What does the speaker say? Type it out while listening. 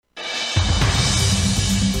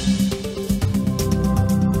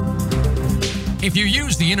If you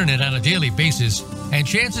use the internet on a daily basis, and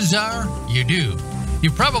chances are you do, you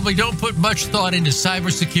probably don't put much thought into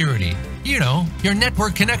cybersecurity. You know, your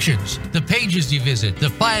network connections, the pages you visit, the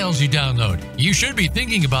files you download. You should be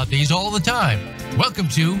thinking about these all the time. Welcome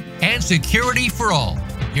to And Security for All.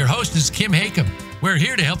 Your host is Kim Hakim. We're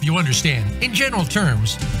here to help you understand, in general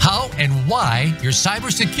terms, how and why your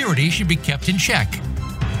cybersecurity should be kept in check.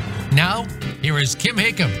 Now, here is Kim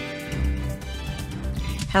Hakim.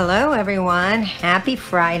 Hello, everyone. Happy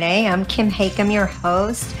Friday. I'm Kim Hakim, your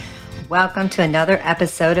host. Welcome to another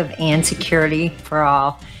episode of And Security for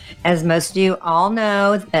All. As most of you all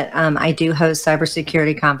know, that I do host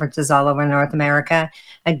cybersecurity conferences all over North America.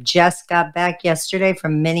 I just got back yesterday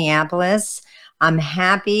from Minneapolis. I'm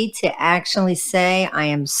happy to actually say I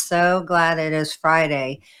am so glad it is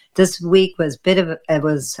Friday. This week was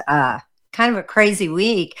kind of a crazy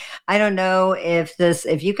week. I don't know if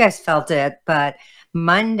you guys felt it, but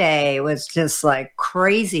Monday was just like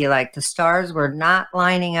crazy. Like the stars were not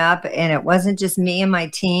lining up, and it wasn't just me and my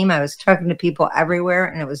team. I was talking to people everywhere,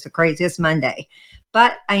 and it was the craziest Monday.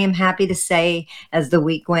 But I am happy to say as the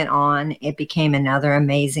week went on, it became another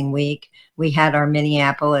amazing week. We had our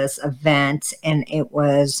Minneapolis event, and it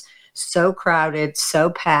was so crowded,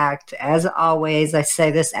 so packed. As always, I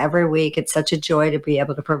say this every week. It's such a joy to be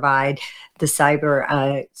able to provide the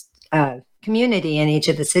cyber community in each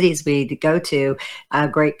of the cities we go to,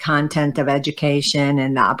 great content of education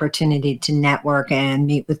and the opportunity to network and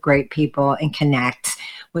meet with great people and connect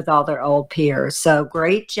with all their old peers. So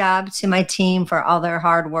great job to my team for all their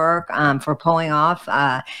hard work, for pulling off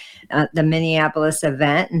the Minneapolis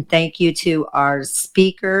event. And thank you to our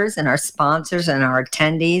speakers and our sponsors and our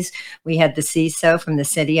attendees. We had the CISO from the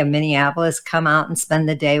city of Minneapolis come out and spend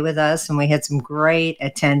the day with us, and we had some great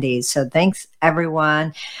attendees. So thanks,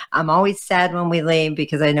 everyone. I'm always sad when we leave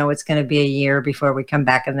because I know it's going to be a year before we come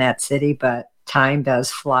back in that city, but time does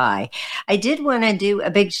fly. I did want to do a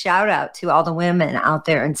big shout out to all the women out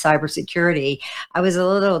there in cybersecurity. I was a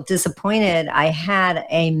little disappointed. I had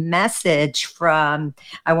a message from,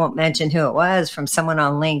 I won't mention who it was, from someone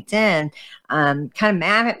on LinkedIn, kind of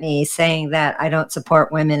mad at me saying that I don't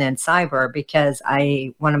support women in cyber because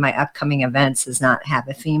one of my upcoming events does not have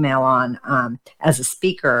a female on as a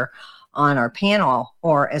speaker on our panel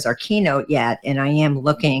or as our keynote yet. And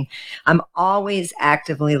I'm always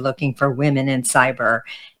actively looking for women in cyber.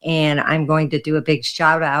 And I'm going to do a big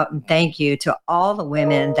shout out and thank you to all the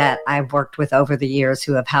women that I've worked with over the years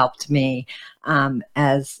who have helped me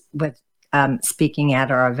speaking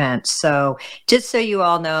at our event. So just so you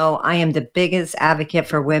all know, I am the biggest advocate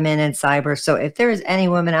for women in cyber. So if there is any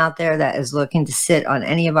woman out there that is looking to sit on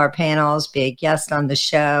any of our panels, be a guest on the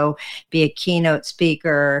show, be a keynote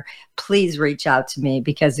speaker, please reach out to me,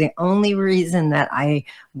 because the only reason that I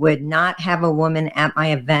would not have a woman at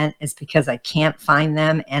my event is because I can't find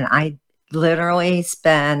them. And I literally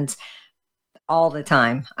spend all the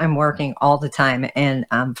time. I'm working all the time. And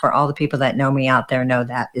for all the people that know me out there know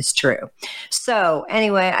that is true. So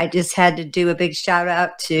anyway, I just had to do a big shout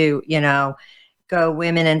out to, Go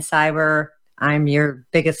Women in Cyber. I'm your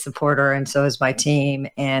biggest supporter, and so is my team.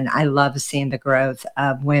 And I love seeing the growth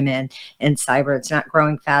of women in cyber. It's not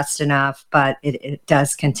growing fast enough, but it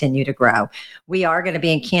does continue to grow. We are going to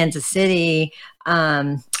be in Kansas City.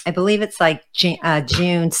 I believe it's like June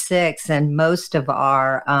 6th, and most of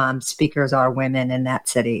our speakers are women in that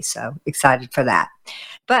city. So excited for that.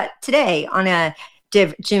 But today on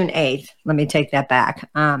June 8th, let me take that back.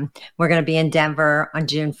 We're going to be in Denver on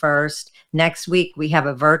June 1st. Next week, we have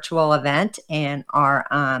a virtual event, and our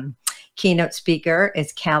keynote speaker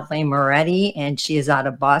is Kathleen Moretti, and she is out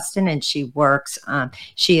of Boston, and she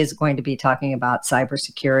is going to be talking about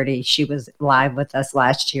cybersecurity. She was live with us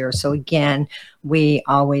last year. So again, we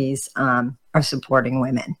always are supporting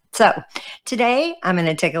women. So today I'm going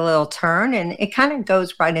to take a little turn, and it kind of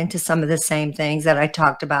goes right into some of the same things that I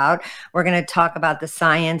talked about. We're going to talk about the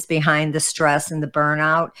science behind the stress and the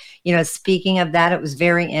burnout. Speaking of that, it was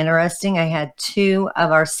very interesting. I had two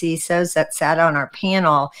of our CISOs that sat on our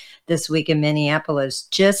panel this week in Minneapolis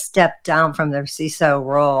just stepped down from their CISO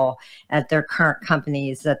role at their current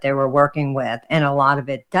companies that they were working with. And a lot of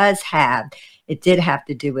it did have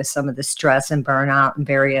to do with some of the stress and burnout and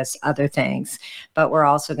various other things. But we're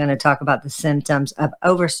also going to talk about the symptoms of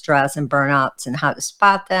overstress and burnouts and how to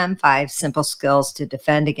spot them, 5 simple skills to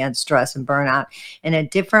defend against stress and burnout, and a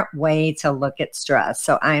different way to look at stress.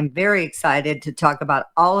 So I'm very excited to talk about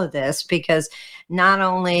all of this because not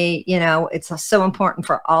only, it's so important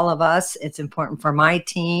for all of us, it's important for my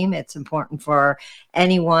team, it's important for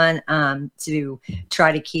anyone to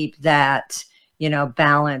try to keep that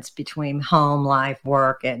balance between home life,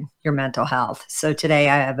 work, and your mental health. So today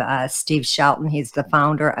I have Steve Shelton. He's the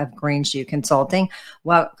founder of Green Shoe Consulting.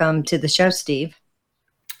 Welcome to the show, Steve.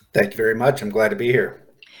 Thank you very much. I'm glad to be here.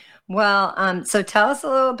 Well, so tell us a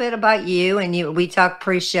little bit about you. And we talked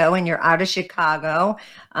pre-show, and you're out of Chicago.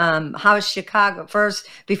 How is Chicago? First,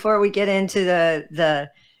 before we get into the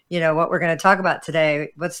what we're going to talk about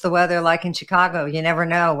today, what's the weather like in Chicago? You never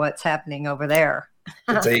know what's happening over there.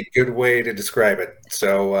 It's a good way to describe it.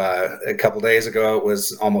 So a couple of days ago, it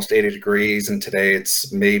was almost 80 degrees, and today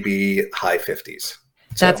it's maybe high 50s.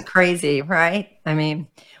 That's crazy, right? I mean,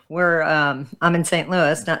 I'm in St.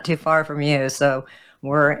 Louis, not too far from you. So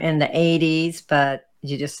we're in the 80s, but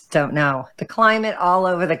you just don't know. The climate all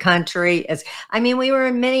over the country we were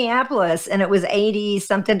in Minneapolis and it was 80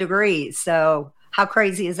 something degrees. So how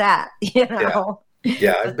crazy is that?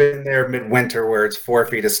 Yeah, I've been there midwinter where it's 4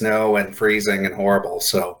 feet of snow and freezing and horrible.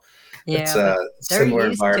 So it's a similar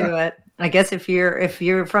environment. To it. I guess if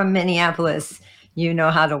you're from Minneapolis, you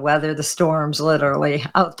know how to weather the storms literally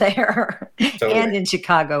out there. Totally. And in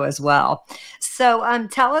Chicago as well. So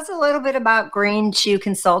tell us a little bit about Green Shoe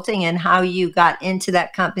Consulting and how you got into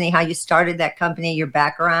that company, how you started that company, your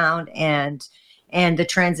background, and the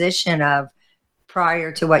transition of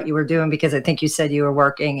prior to what you were doing, because I think you said you were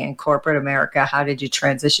working in corporate America. How did you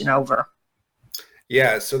transition over?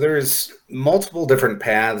 Yeah, so there's multiple different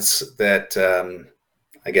paths that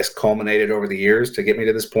I guess culminated over the years to get me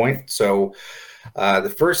to this point. So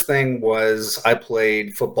the first thing was I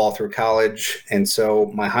played football through college. And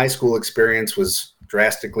so my high school experience was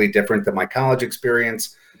drastically different than my college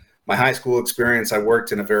experience. My high school experience, I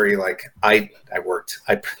worked in a very I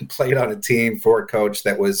played on a team for a coach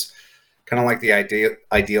that was kind of like the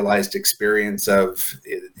idealized experience of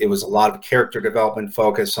it was a lot of character development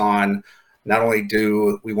focus on not only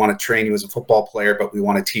do we want to train you as a football player, but we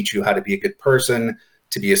want to teach you how to be a good person,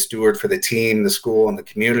 to be a steward for the team, the school, and the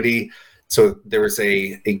community. So there was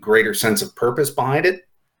a greater sense of purpose behind it.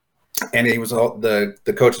 And it was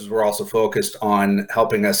the coaches were also focused on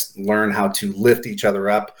helping us learn how to lift each other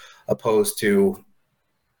up, opposed to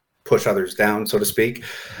push others down, so to speak.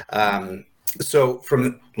 So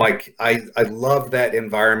from I love that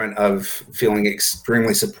environment of feeling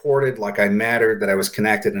extremely supported, like I mattered, that I was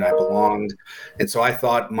connected and I belonged. And so I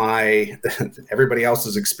thought everybody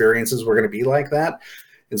else's experiences were going to be like that.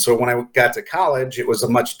 And so when I got to college, it was a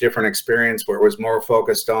much different experience where it was more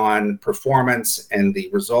focused on performance and the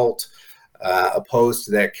result, opposed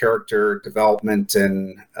to that character development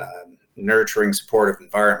and nurturing, supportive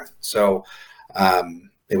environment. So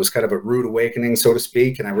it was kind of a rude awakening, so to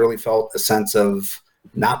speak. And I really felt a sense of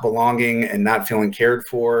not belonging and not feeling cared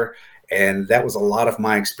for. And that was a lot of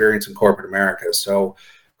my experience in corporate America. So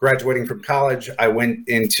graduating from college, I went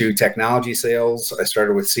into technology sales. I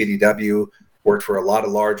started with CDW, worked for a lot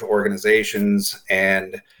of large organizations.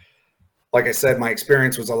 And like I said, my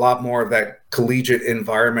experience was a lot more of that collegiate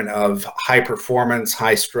environment of high performance,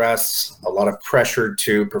 high stress, a lot of pressure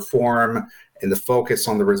to perform, and the focus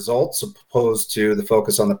on the results opposed to the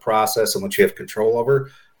focus on the process and what you have control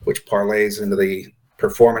over, which parlays into the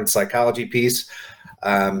performance psychology piece.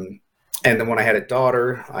 And then when I had a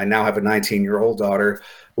daughter, I now have a 19-year-old daughter.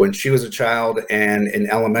 When she was a child and in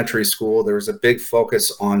elementary school, there was a big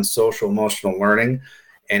focus on social emotional learning.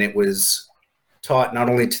 And it was taught not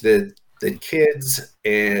only to the kids,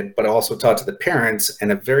 but also taught to the parents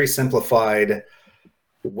in a very simplified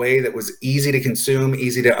way that was easy to consume,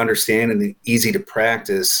 easy to understand, and easy to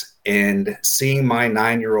practice. And seeing my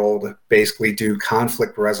 9-year-old basically do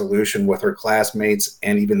conflict resolution with her classmates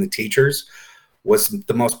and even the teachers was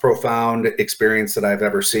the most profound experience that I've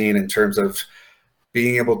ever seen in terms of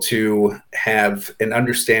being able to have an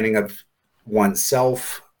understanding of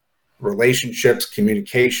oneself, relationships,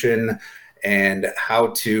 communication, and how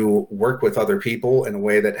to work with other people in a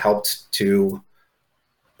way that helped to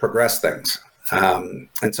progress things.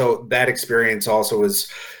 And so that experience also was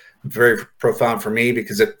very profound for me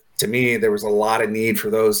because to me, there was a lot of need for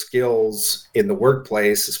those skills in the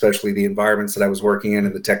workplace, especially the environments that I was working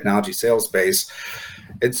in the technology sales space.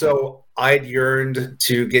 And so I'd yearned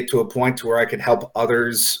to get to a point to where I could help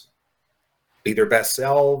others be their best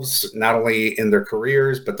selves, not only in their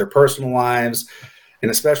careers, but their personal lives.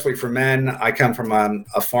 And especially for men, I come from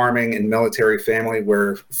a farming and military family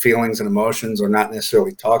where feelings and emotions are not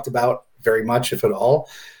necessarily talked about very much, if at all.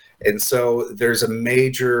 And so there's a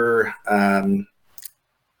major,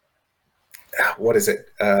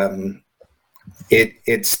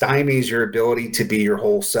 it stymies your ability to be your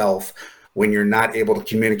whole self when you're not able to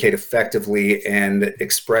communicate effectively and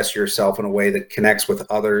express yourself in a way that connects with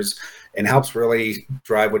others and helps really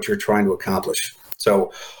drive what you're trying to accomplish.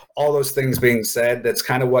 So all those things being said, that's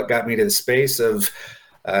kind of what got me to the space of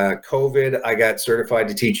COVID. I got certified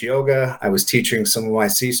to teach yoga. I was teaching some of my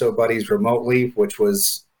CISO buddies remotely, which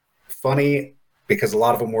was funny because a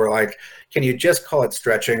lot of them were like, can you just call it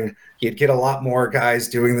stretching? You'd get a lot more guys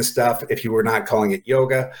doing this stuff if you were not calling it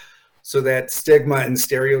yoga. So that stigma and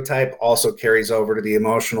stereotype also carries over to the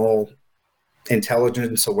emotional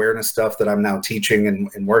intelligence awareness stuff that I'm now teaching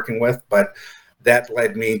and working with. But that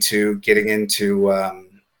led me to getting into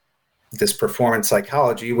this performance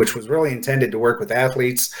psychology, which was really intended to work with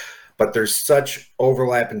athletes. But there's such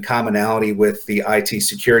overlap and commonality with the IT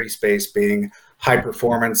security space being high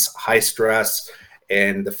performance, high stress,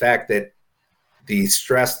 and the fact that the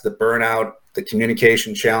stress, the burnout, the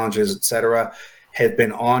communication challenges, et cetera, have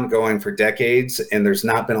been ongoing for decades, and there's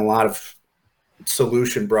not been a lot of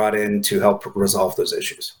solution brought in to help resolve those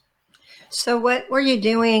issues. So what were you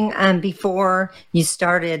doing before you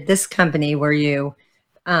started this company? Were you,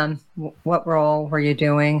 what role were you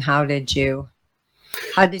doing? How did you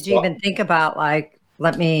even think about like,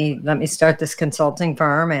 let me start this consulting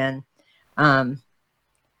firm, and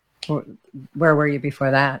where were you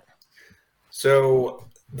before that? So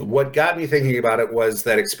what got me thinking about it was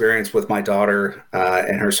that experience with my daughter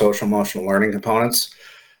and her social emotional learning components.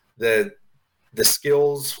 The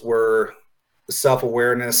skills were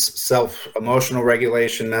self-awareness, self-emotional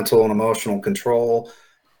regulation, mental and emotional control,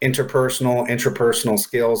 intrapersonal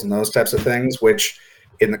skills, and those types of things, which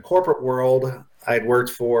in the corporate world, I'd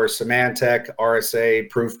worked for Symantec, RSA,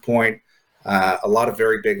 Proofpoint, a lot of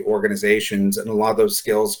very big organizations, and a lot of those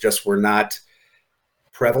skills just were not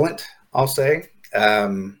prevalent, I'll say.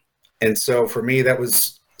 And so for me, that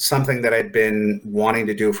was something that I'd been wanting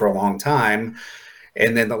to do for a long time.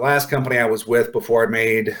 And then the last company I was with before I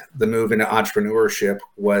made the move into entrepreneurship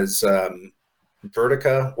was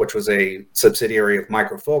Vertica, which was a subsidiary of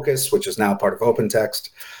Micro Focus, which is now part of OpenText.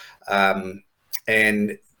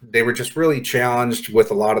 And they were just really challenged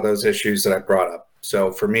with a lot of those issues that I brought up.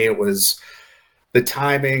 So for me, it was the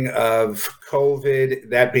timing of COVID,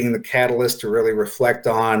 that being the catalyst to really reflect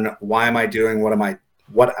on why am I doing what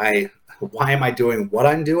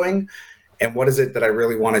I'm doing, and what is it that I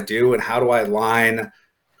really want to do, and how do I align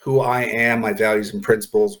who I am, my values and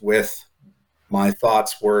principles with my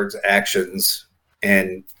thoughts, words, actions,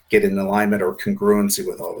 and get in alignment or congruency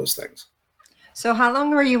with all those things. So how long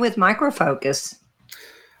were you with Micro Focus?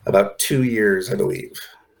 About 2 years, I believe.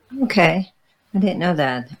 Okay. I didn't know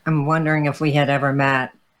that. I'm wondering if we had ever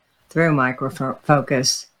met through Micro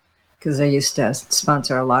Focus, because they used to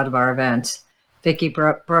sponsor a lot of our events. Vicki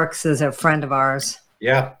Brooks is a friend of ours.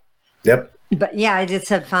 Yeah. Yep. But yeah, I just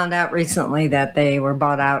had found out recently that they were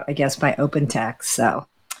bought out, I guess, by OpenText. So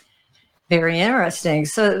very interesting.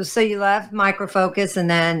 So you left Micro Focus, and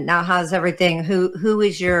then now how's everything? Who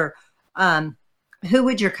would your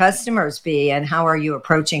customers be, and how are you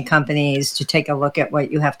approaching companies to take a look at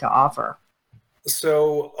what you have to offer?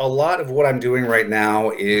 So a lot of what I'm doing right now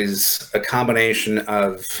is a combination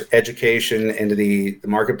of education into the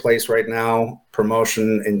marketplace right now,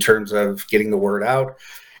 promotion in terms of getting the word out,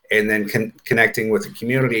 and then connecting with the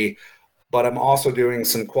community. But I'm also doing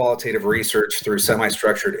some qualitative research through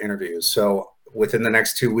semi-structured interviews. So within the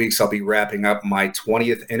next 2 weeks, I'll be wrapping up my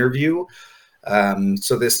 20th interview.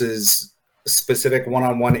 So this is specific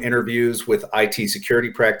one-on-one interviews with IT security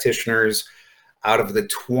practitioners. Out of the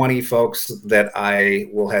 20 folks that I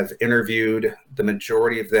will have interviewed, the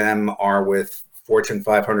majority of them are with Fortune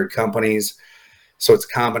 500 companies. So it's a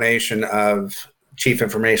combination of chief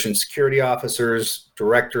information security officers,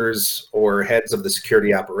 directors, or heads of the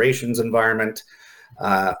security operations environment.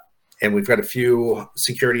 And we've got a few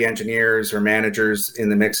security engineers or managers in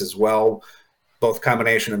the mix as well, both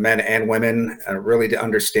combination of men and women, really to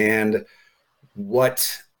understand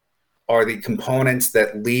what are the components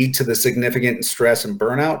that lead to the significant stress and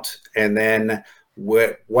burnout, and then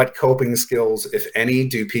what coping skills, if any,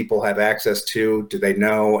 do people have access to, do they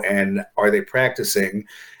know, and are they practicing?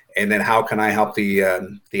 And then how can I help the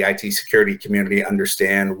IT security community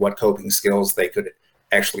understand what coping skills they could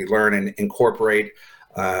actually learn and incorporate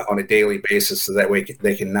on a daily basis, so that way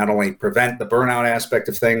they can not only prevent the burnout aspect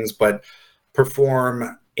of things, but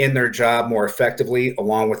perform in their job more effectively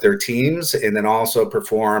along with their teams, and then also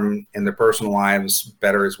perform in their personal lives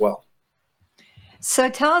better as well. So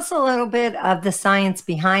tell us a little bit of the science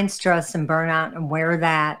behind stress and burnout, and where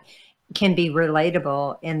that can be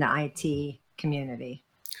relatable in the IT community.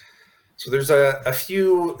 So there's a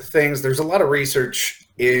few things. There's a lot of research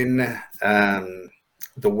in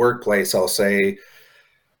the workplace, I'll say.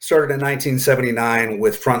 Started in 1979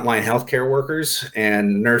 with frontline healthcare workers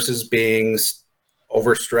and nurses being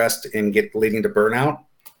overstressed and leading to burnout.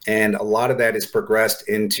 And a lot of that is progressed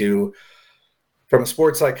into, from a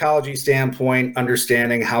sports psychology standpoint,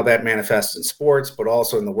 understanding how that manifests in sports, but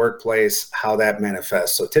also in the workplace, how that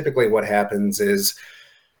manifests. So typically what happens is,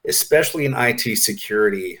 especially in IT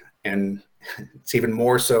security, and it's even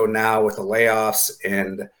more so now with the layoffs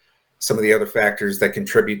and some of the other factors that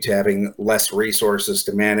contribute to having less resources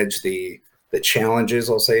to manage the challenges,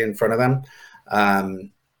 I'll say, in front of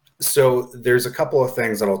them. So there's a couple of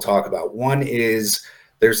things that I'll talk about. One is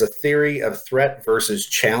there's a theory of threat versus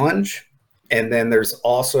challenge. And then there's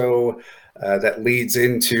also that leads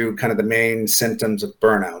into kind of the main symptoms of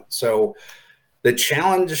burnout. So the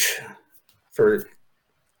challenge, for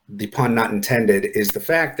the pun not intended, is the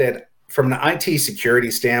fact that from an IT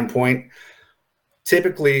security standpoint,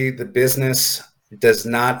 typically the business does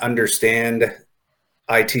not understand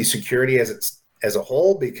IT security as a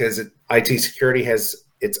whole, because IT security has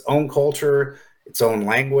its own culture, its own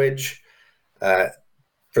language.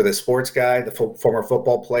 For the sports guy, the former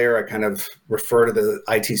football player, I kind of refer to the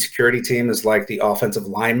IT security team as like the offensive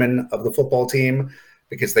lineman of the football team,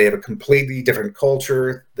 because they have a completely different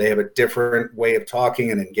culture. They have a different way of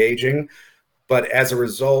talking and engaging. But as a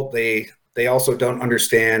result, they also don't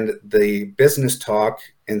understand the business talk.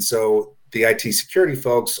 And so the IT security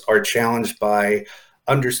folks are challenged by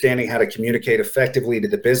understanding how to communicate effectively to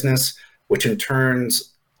the business, which in turn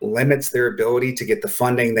limits their ability to get the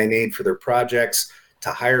funding they need for their projects, to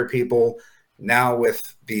hire people. Now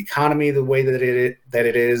with the economy the way that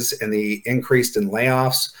it is, and the increase in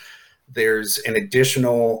layoffs, there's an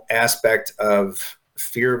additional aspect of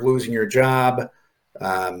fear of losing your job,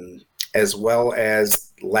 as well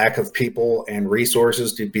as lack of people and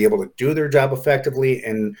resources to be able to do their job effectively.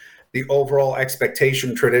 And the overall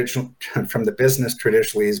expectation from the business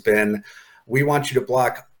traditionally has been, we want you to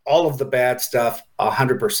block all of the bad stuff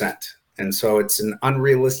 100%. And so it's an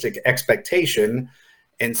unrealistic expectation.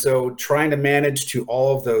 And so trying to manage to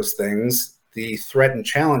all of those things, the threat and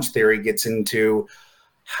challenge theory gets into,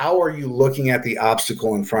 how are you looking at the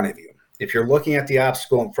obstacle in front of you? If you're looking at the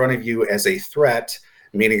obstacle in front of you as a threat,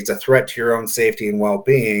 meaning it's a threat to your own safety and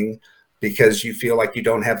well-being, because you feel like you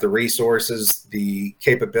don't have the resources, the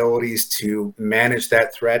capabilities to manage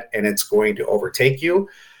that threat, and it's going to overtake you,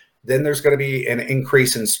 then there's going to be an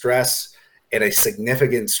increase in stress, and a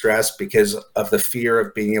significant stress, because of the fear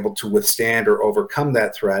of being able to withstand or overcome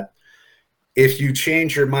that threat. If you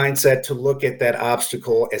change your mindset to look at that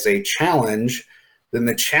obstacle as a challenge, then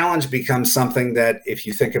the challenge becomes something that, if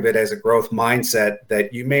you think of it as a growth mindset,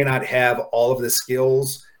 that you may not have all of the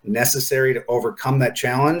skills necessary to overcome that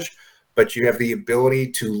challenge, but you have the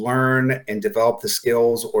ability to learn and develop the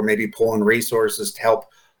skills, or maybe pull in resources to help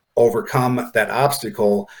overcome that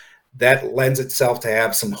obstacle. That lends itself to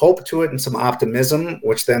have some hope to it and some optimism,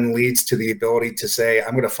 which then leads to the ability to say,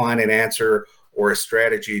 I'm going to find an answer or a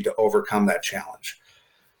strategy to overcome that challenge.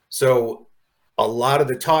 So a lot of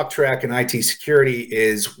the talk track in IT security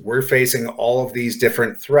is, we're facing all of these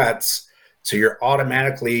different threats. So you're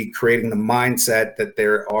automatically creating the mindset that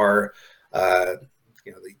there are,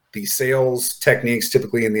 the sales techniques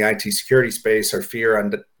typically in the IT security space are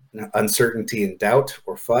fear, uncertainty, and doubt,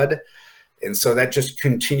 or FUD. And so that just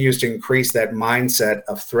continues to increase that mindset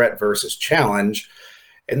of threat versus challenge.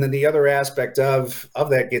 And then the other aspect of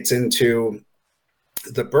that gets into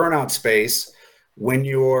the burnout space. When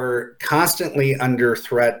you're constantly under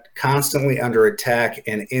threat, constantly under attack,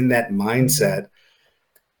 and in that mindset,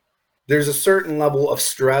 there's a certain level of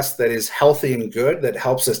stress that is healthy and good, that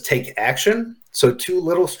helps us take action. So too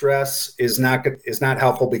little stress is not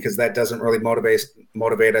helpful, because that doesn't really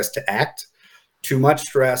motivate us to act. Too much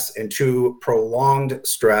stress and too prolonged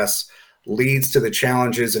stress leads to the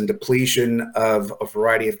challenges and depletion of a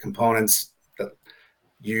variety of components.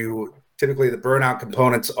 Typically the burnout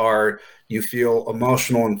components are, you feel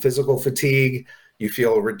emotional and physical fatigue, you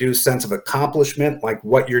feel a reduced sense of accomplishment, like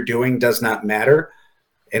what you're doing does not matter.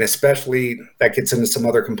 And especially that gets into some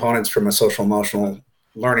other components from a social emotional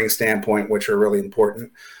learning standpoint, which are really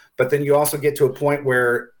important. But then you also get to a point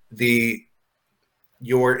where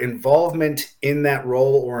your involvement in that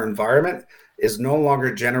role or environment is no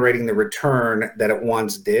longer generating the return that it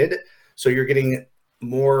once did. So you're getting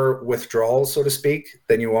more withdrawals, so to speak,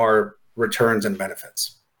 than you are returns and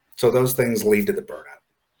benefits. So those things lead to the burnout.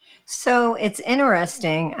 So it's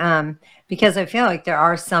interesting, because I feel like there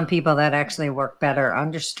are some people that actually work better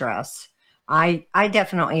under stress. I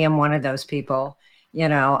definitely am one of those people.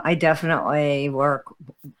 I definitely work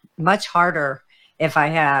much harder if I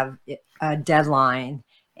have a deadline,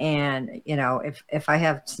 and if I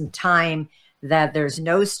have some time that there's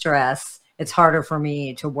no stress, it's harder for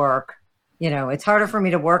me to work. It's harder for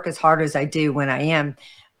me to work as hard as I do when I am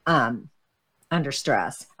under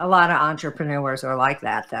stress. A lot of entrepreneurs are like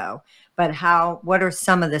that though. But what are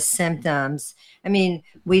some of the symptoms? I mean,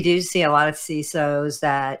 we do see a lot of CISOs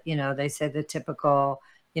that, they say the typical,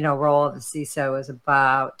 role of a CISO is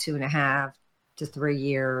about 2.5 to 3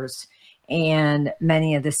 years. And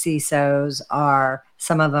many of the CISOs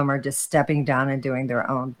some of them are just stepping down and doing their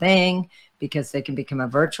own thing because they can become a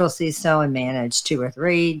virtual CISO and manage 2 or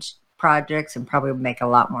 3 projects and probably make a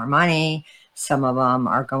lot more money. Some of them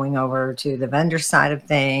are going over to the vendor side of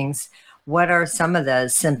things. What are some of the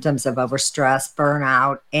symptoms of overstress,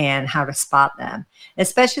 burnout, and how to spot them?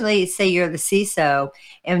 Especially, say you're the CISO,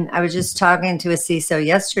 and I was just talking to a CISO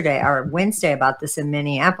yesterday or Wednesday about this in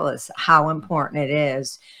Minneapolis, how important it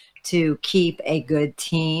is to keep a good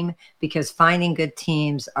team, because finding good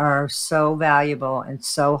teams are so valuable and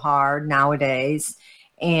so hard nowadays.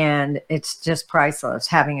 And it's just priceless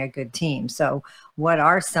having a good team. So what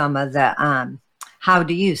are some of the, how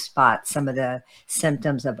do you spot some of the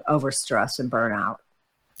symptoms of overstress and burnout?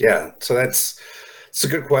 Yeah, so it's a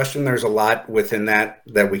good question. There's a lot within that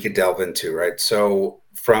we could delve into, right? So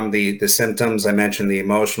from the symptoms, I mentioned the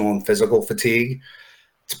emotional and physical fatigue.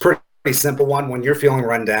 It's a pretty simple one. When you're feeling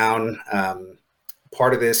run down,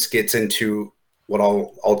 part of this gets into what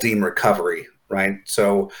I'll deem recovery, right?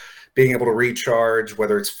 So being able to recharge,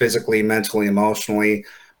 whether it's physically, mentally, emotionally.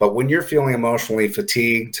 But when you're feeling emotionally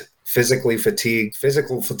fatigued, physical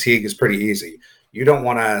fatigue is pretty easy. You don't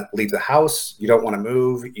want to leave the house. You don't want to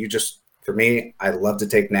move. For me, I love to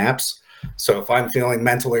take naps. So if I'm feeling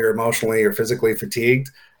mentally or emotionally or physically fatigued,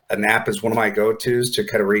 a nap is one of my go-tos to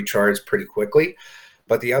kind of recharge pretty quickly.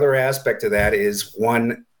 But the other aspect of that is,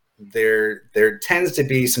 one, there tends to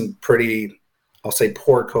be some pretty, I'll say,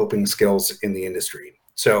 poor coping skills in the industry.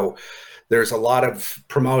 So there's a lot of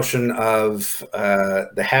promotion of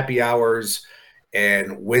the happy hours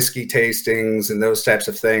and whiskey tastings and those types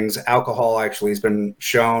of things. Alcohol actually has been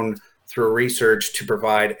shown through research to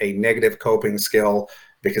provide a negative coping skill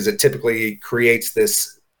because it typically creates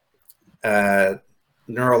this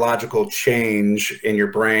neurological change in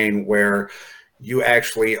your brain where you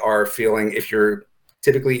actually are feeling, if you're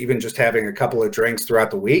typically even just having a couple of drinks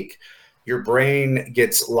throughout the week, your brain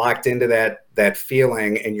gets locked into that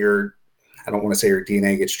feeling, and I don't want to say your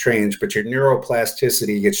DNA gets changed, but your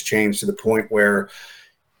neuroplasticity gets changed to the point where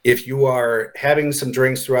if you are having some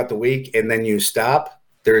drinks throughout the week and then you stop,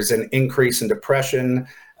 there's an increase in depression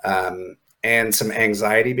and some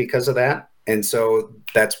anxiety because of that. And so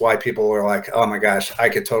that's why people are like, oh my gosh, I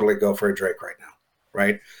could totally go for a drink right now,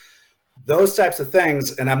 right? Those types of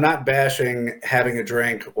things, and I'm not bashing having a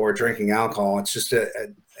drink or drinking alcohol. It's just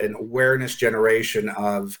an awareness generation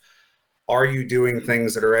of, are you doing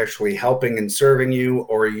things that are actually helping and serving you,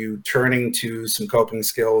 or are you turning to some coping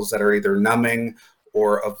skills that are either numbing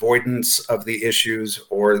or avoidance of the issues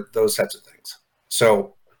or those types of things?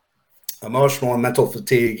 So emotional and mental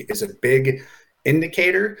fatigue is a big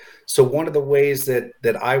indicator. So one of the ways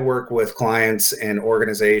that I work with clients and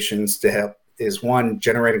organizations to help is, one,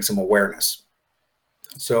 generating some awareness.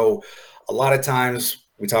 So a lot of times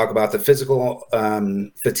we talk about the physical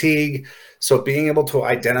fatigue. So being able to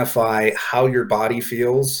identify how your body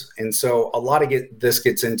feels. And so a lot of this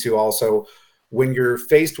gets into also when you're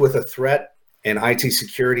faced with a threat, and IT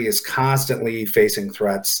security is constantly facing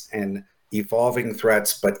threats and evolving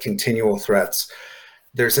threats, but continual threats.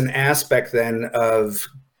 There's an aspect then of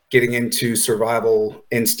getting into survival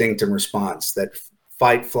instinct and response, that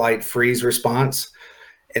fight, flight, freeze response.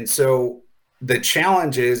 And so the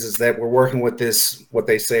challenge is that we're working with this, what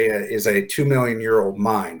they say is a 2 million year old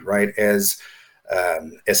mind, right? As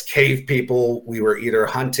cave people, we were either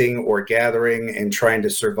hunting or gathering and trying to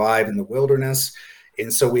survive in the wilderness.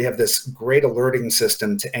 And so we have this great alerting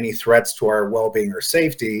system to any threats to our well-being or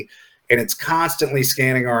safety, and it's constantly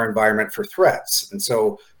scanning our environment for threats. And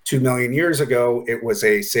so 2 million years ago, it was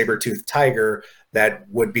a saber-toothed tiger that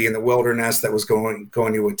would be in the wilderness that was going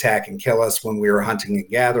to attack and kill us when we were hunting and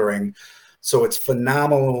gathering. So it's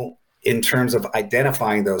phenomenal in terms of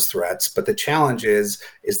identifying those threats. But the challenge is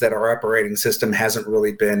that our operating system hasn't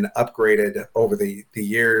really been upgraded over the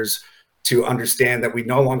years to understand that we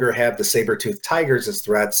no longer have the saber-toothed tigers as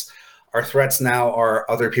threats. Our threats now are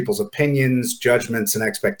other people's opinions, judgments, and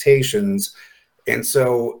expectations. And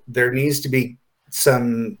so there needs to be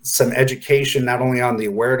some education, not only on the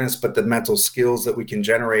awareness, but the mental skills that we can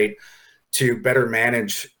generate to better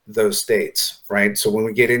manage those states, right? So when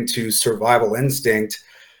we get into survival instinct,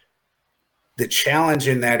 the challenge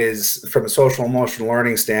in that is, from a social emotional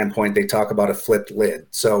learning standpoint, they talk about a flipped lid.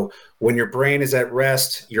 So when your brain is at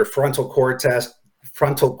rest, your frontal cortex,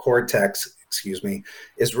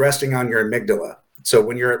 is resting on your amygdala. So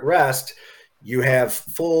when you're at rest, you have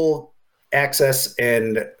full access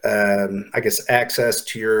and access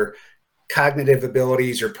to your cognitive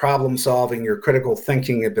abilities, your problem solving, your critical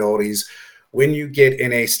thinking abilities. When you get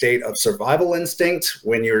in a state of survival instinct,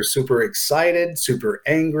 when you're super excited, super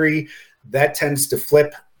angry, that tends to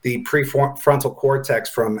flip the prefrontal cortex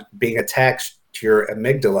from being attached to your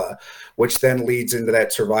amygdala, which then leads into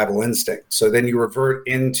that survival instinct. So then you revert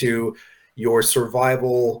into your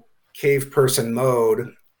survival cave person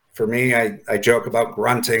mode. For me, I joke about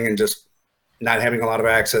grunting and just not having a lot of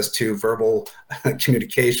access to verbal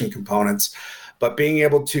communication components, but being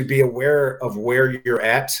able to be aware of where you're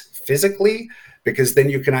at physically, because then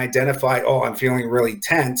you can identify, oh, I'm feeling really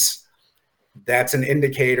tense. That's an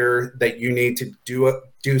indicator that you need to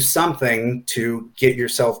do something to get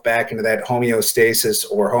yourself back into that homeostasis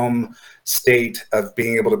or home state of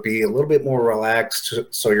being able to be a little bit more relaxed.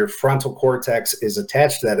 So your frontal cortex is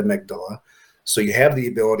attached to that amygdala. So you have the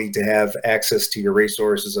ability to have access to your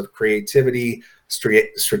resources of creativity,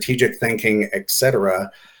 strategic thinking,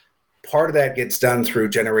 etc. Part of that gets done through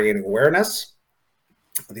generating awareness.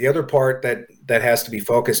 The other part that has to be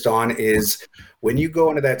focused on is when you go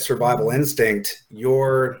into that survival instinct,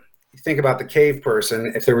 you think about the cave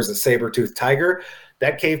person. If there was a saber-toothed tiger,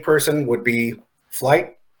 that cave person would be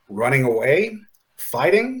flight, running away,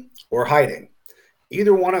 fighting, or hiding.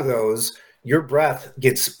 Either one of those, your breath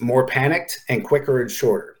gets more panicked and quicker and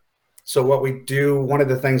shorter. So what we do, one of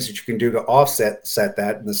the things that you can do to offset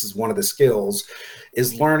that, and this is one of the skills,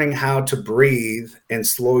 is learning how to breathe and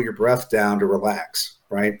slow your breath down to relax,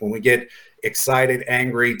 right? When we get excited,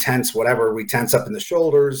 angry, tense, whatever, we tense up in the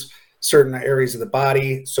shoulders, certain areas of the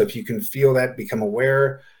body. So if you can feel that, become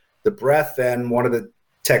aware. The breath, then, one of the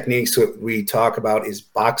techniques that we talk about is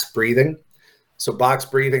box breathing. So box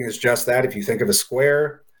breathing is just that. If you think of a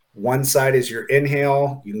square, one side is your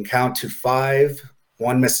inhale. You can count to 5,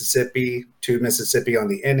 1 Mississippi, 2 Mississippi on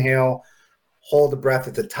the inhale. Hold the breath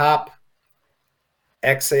at the top.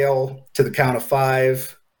 Exhale to the count of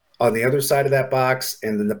 5 on the other side of that box.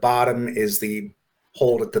 And then the bottom is the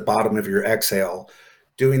hold at the bottom of your exhale.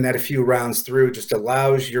 Doing that a few rounds through just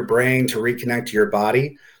allows your brain to reconnect to your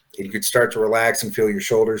body. And you could start to relax and feel your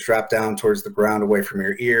shoulders drop down towards the ground away from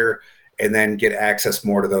your ear, and then get access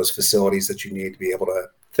more to those facilities that you need to be able to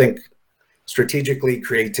think strategically,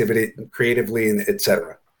 creatively, and et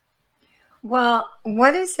cetera. Well,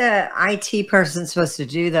 what is the IT person supposed to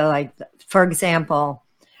do though? Like, for example,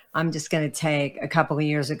 I'm just going to take a couple of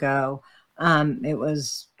years ago. It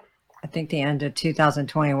was, I think, the end of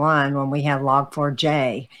 2021 when we had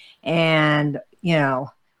Log4j, and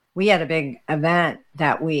we had a big event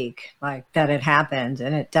that week, like that had happened,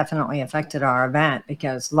 and it definitely affected our event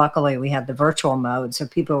because luckily we had the virtual mode, so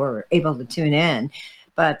people were able to tune in.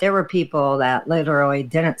 But there were people that literally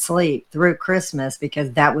didn't sleep through Christmas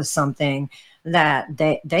because that was something that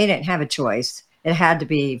they didn't have a choice. It had to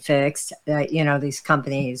be fixed. These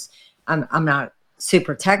companies, I'm not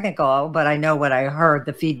super technical, but I know what I heard,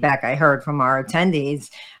 the feedback I heard from our attendees,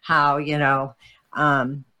 how,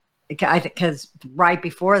 because right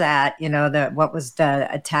before that, what was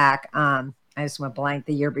the attack? I just went blank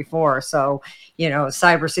the year before. So,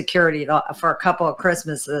 cybersecurity for a couple of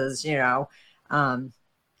Christmases,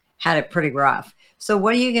 had it pretty rough. So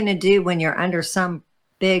what are you going to do when you're under some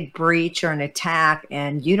big breach or an attack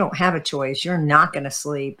and you don't have a choice? You're not going to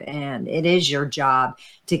sleep and it is your job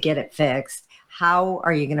to get it fixed. How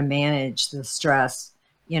are you going to manage the stress,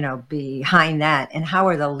 behind that? And how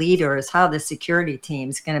are the leaders, how are the security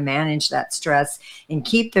teams going to manage that stress and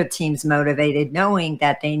keep their teams motivated, knowing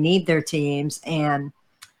that they need their teams? And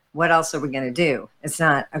what else are we going to do? It's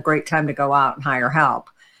not a great time to go out and hire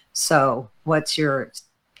help. So what's your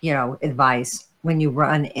advice when you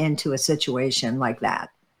run into a situation like that?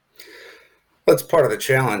 That's part of the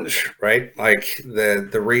challenge, right? Like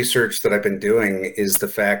the research that I've been doing is the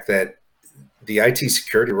fact that the IT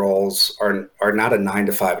security roles are not a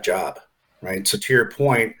 9-to-5 job, right? So to your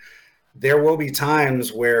point, there will be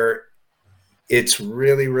times where it's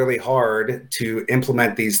really, really hard to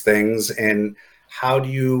implement these things. And how do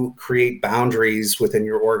you create boundaries within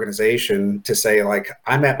your organization to say, like,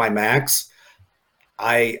 I'm at my max.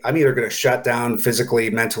 I'm either going to shut down physically,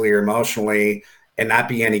 mentally, or emotionally and not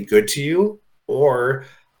be any good to you, or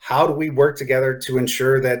how do we work together to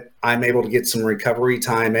ensure that I'm able to get some recovery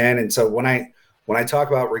time in? And so when I talk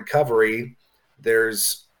about recovery,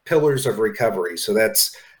 there's pillars of recovery. So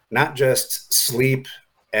that's not just sleep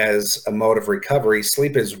as a mode of recovery.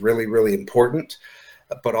 Sleep is really, really important,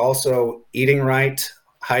 but also eating right,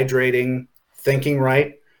 hydrating, thinking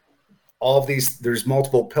right. All of these, there's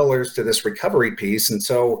multiple pillars to this recovery piece. And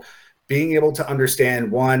so being able to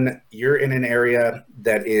understand, one, you're in an area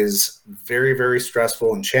that is very, very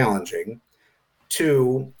stressful and challenging.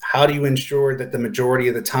 Two, how do you ensure that the majority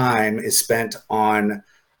of the time is spent on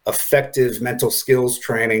effective mental skills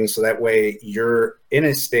training, so that way you're in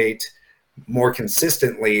a state more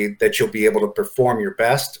consistently that you'll be able to perform your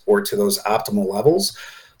best or to those optimal levels.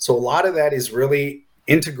 So a lot of that is really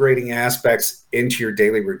integrating aspects into your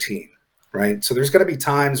daily routine, right? So there's going to be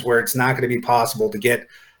times where it's not going to be possible to get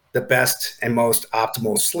the best and most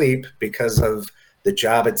optimal sleep because of the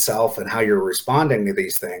job itself and how you're responding to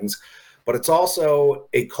these things. But it's also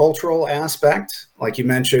a cultural aspect, like you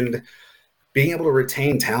mentioned, being able to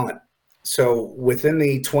retain talent. So within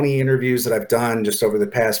the 20 interviews that I've done just over the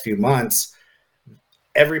past few months,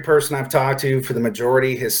 every person I've talked to, for the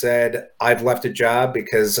majority, has said, I've left a job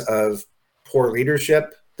because of poor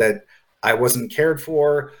leadership, that I wasn't cared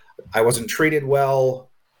for, I wasn't treated well,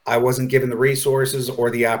 I wasn't given the resources or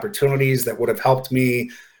the opportunities that would have helped me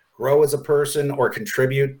grow as a person or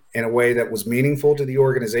contribute in a way that was meaningful to the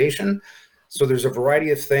organization. So there's a variety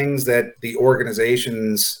of things that the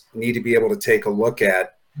organizations need to be able to take a look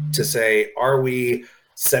at to say, are we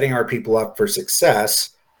setting our people up for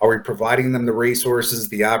success? Are we providing them the resources,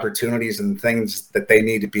 the opportunities, and things that they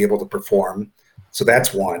need to be able to perform? So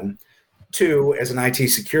that's one. Two, as an IT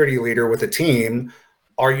security leader with a team,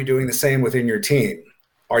 are you doing the same within your team?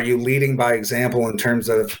 Are you leading by example in terms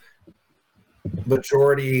of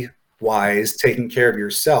majority wise taking care of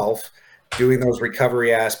yourself, doing those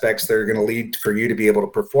recovery aspects that are going to lead for you to be able to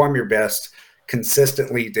perform your best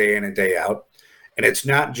consistently day in and day out? And it's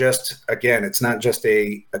not just, again, it's not just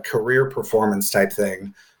a career performance type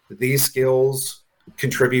thing. These skills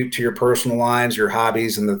contribute to your personal lives, your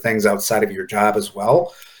hobbies, and the things outside of your job as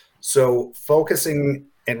well. So focusing,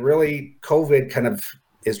 and really COVID kind of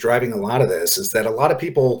is driving a lot of this, is that a lot of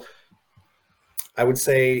people, I would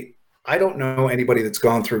say, I don't know anybody that's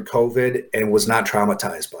gone through COVID and was not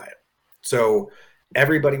traumatized by it. So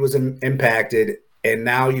everybody was impacted. And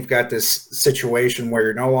now you've got this situation where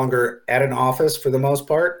you're no longer at an office for the most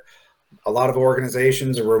part. A lot of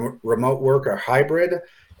organizations are remote work or hybrid.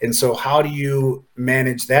 And so how do you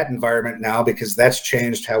manage that environment now? Because that's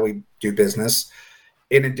changed how we do business.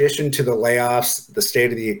 In addition to the layoffs, the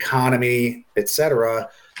state of the economy, et cetera,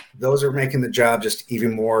 those are making the job just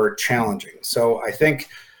even more challenging. So I think,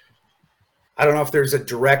 I don't know if there's a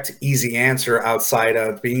direct, easy answer outside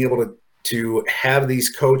of being able to have these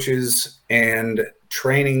coaches and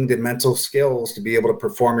training the mental skills to be able to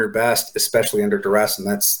perform your best, especially under duress. And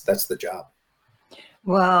that's the job.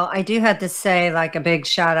 Well, I do have to say, like, a big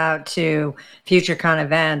shout out to FutureCon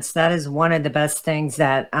events. That is one of the best things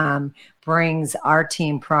that brings our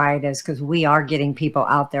team pride, is because we are getting people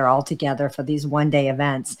out there all together for these one-day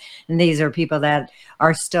events. And these are people that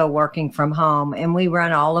are still working from home. And we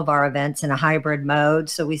run all of our events in a hybrid mode.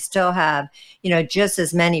 So we still have, just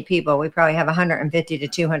as many people. We probably have 150 to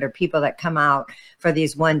 200 people that come out for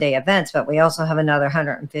these one-day events, but we also have another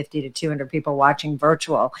 150 to 200 people watching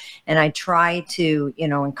virtual. And I try to,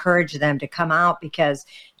 encourage them to come out, because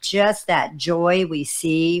just that joy we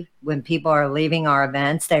see when people are leaving our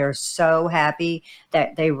events, they are so happy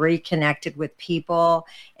that they reconnected with people.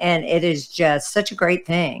 And it is just such a great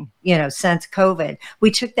thing. Since COVID, we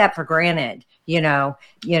took that for granted,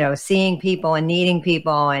 seeing people and needing,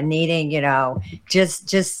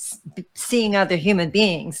 just seeing other human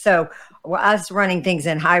beings. So us running things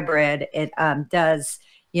in hybrid, it does,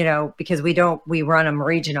 because we run them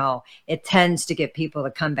regional, it tends to get people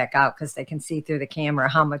to come back out because they can see through the camera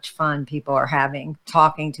how much fun people are having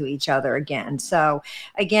talking to each other again. So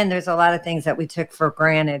again, there's a lot of things that we took for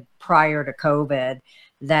granted prior to COVID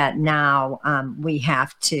that now we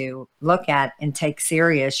have to look at and take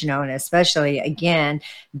serious, and especially, again,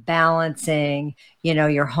 balancing,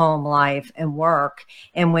 your home life and work.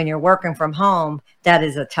 And when you're working from home, that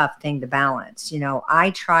is a tough thing to balance.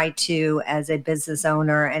 I try to, as a business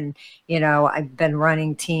owner, and, I've been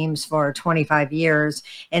running teams for 25 years,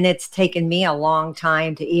 and it's taken me a long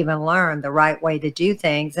time to even learn the right way to do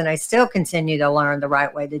things. And I still continue to learn the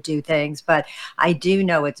right way to do things. But I do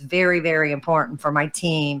know it's very, very important for my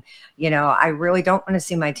team. I really don't want to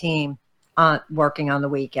see my team working on the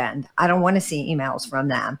weekend. I don't want to see emails from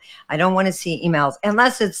them. I don't want to see emails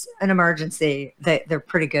unless it's an emergency. They're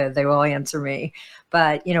pretty good. They will answer me.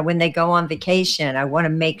 But, when they go on vacation, I want to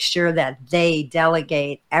make sure that they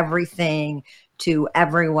delegate everything to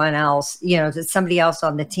everyone else, to somebody else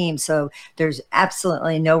on the team. So there's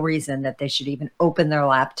absolutely no reason that they should even open their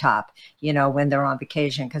laptop, when they're on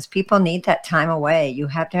vacation, because people need that time away. You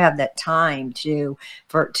have to have that time to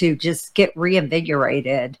just get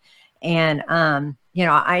reinvigorated. And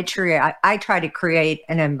I try to create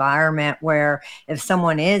an environment where if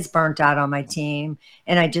someone is burnt out on my team,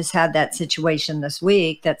 and I just had that situation this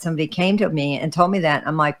week that somebody came to me and told me that,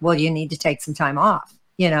 I'm like, well, you need to take some time off,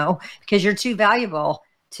 because you're too valuable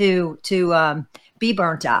to be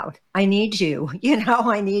burnt out. I need you,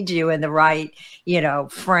 I need you in the right,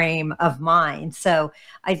 frame of mind. So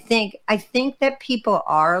I think that people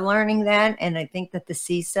are learning that, and I think that the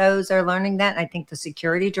CISOs are learning that. And I think the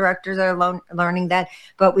security directors are learning that,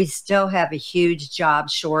 but we still have a huge job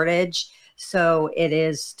shortage. So it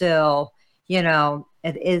is still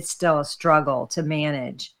a struggle to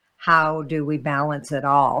manage. How do we balance it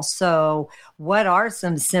all? So, what are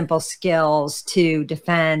some simple skills to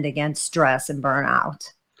defend against stress and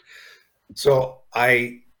burnout? So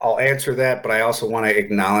I'll answer that, but I also want to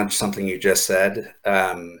acknowledge something you just said.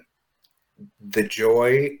 The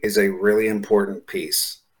joy is a really important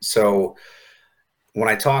piece. So when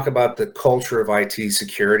I talk about the culture of IT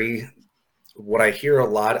security, what I hear a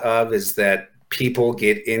lot of is that people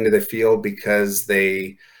get into the field because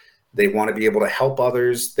they want to be able to help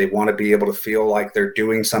others. They want to be able to feel like they're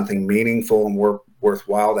doing something meaningful and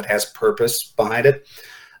worthwhile that has purpose behind it.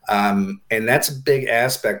 And that's a big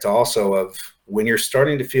aspect also of when you're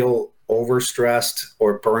starting to feel overstressed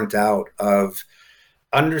or burnt out, of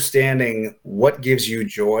understanding what gives you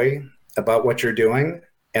joy about what you're doing,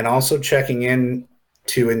 and also checking in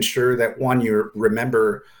to ensure that, one, you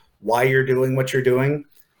remember why you're doing what you're doing,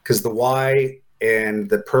 because the why and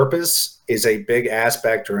the purpose is a big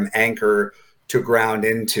aspect or an anchor to ground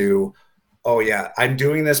into. Oh yeah, I'm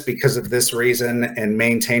doing this because of this reason, and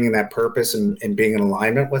maintaining that purpose and being in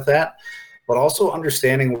alignment with that, but also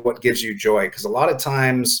understanding what gives you joy. Because a lot of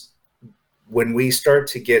times when we start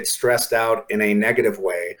to get stressed out in a negative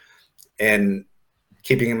way, and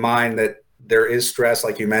keeping in mind that there is stress,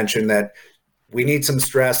 like you mentioned, that we need some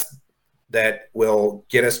stress that will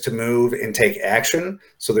get us to move and take action.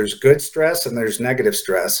 So there's good stress and there's negative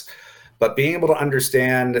stress. But being able to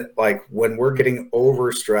understand, like, when we're getting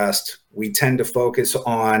overstressed, we tend to focus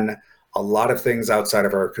on a lot of things outside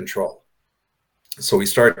of our control. So we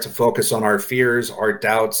start to focus on our fears, our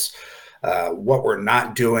doubts, what we're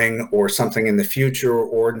not doing, or something in the future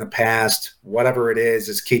or in the past. Whatever it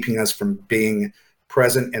is keeping us from being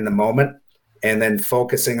present in the moment and then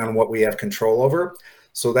focusing on what we have control over.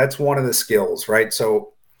 So that's one of the skills, right?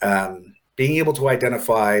 So being able to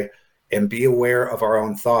identify and be aware of our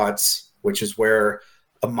own thoughts, which is where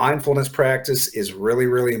a mindfulness practice is really,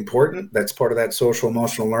 really important. That's part of that social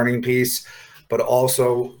emotional learning piece. But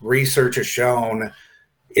also, research has shown,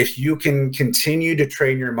 if you can continue to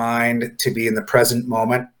train your mind to be in the present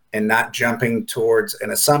moment and not jumping towards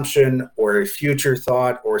an assumption or a future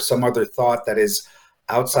thought or some other thought that is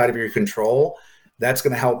outside of your control, that's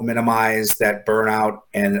going to help minimize that burnout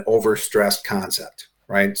and overstressed concept,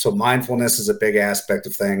 right? So mindfulness is a big aspect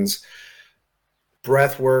of things.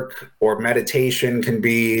 Breath work or meditation can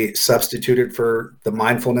be substituted for the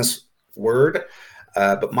mindfulness word,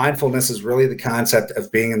 but mindfulness is really the concept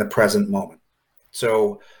of being in the present moment.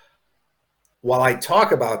 So while I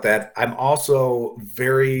talk about that, I'm also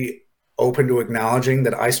very open to acknowledging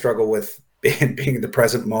that I struggle with being in the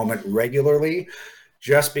present moment regularly,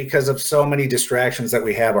 just because of so many distractions that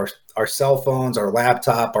we have. Our cell phones, our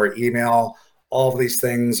laptop, our email, all of these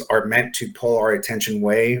things are meant to pull our attention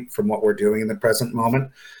away from what we're doing in the present moment.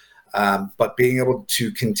 But being able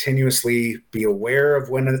to continuously be aware of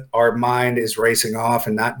when our mind is racing off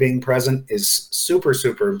and not being present is super,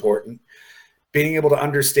 super important. Being able to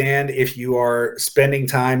understand if you are spending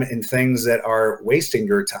time in things that are wasting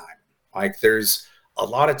your time. Like, there's a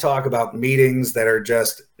lot of talk about meetings that are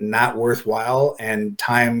just not worthwhile and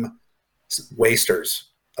time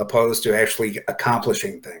wasters, opposed to actually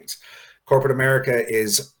accomplishing things. Corporate America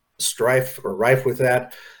is rife with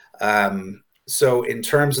that. So in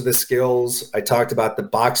terms of the skills, I talked about the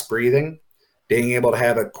box breathing, being able to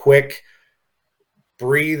have a quick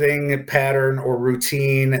breathing pattern or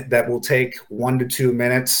routine that will take 1 to 2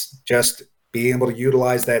 minutes, just being able to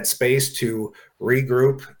utilize that space to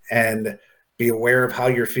regroup and be aware of how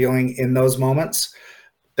you're feeling in those moments.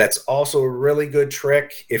 That's also a really good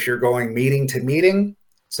trick if you're going meeting to meeting,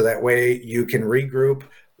 so that way you can regroup,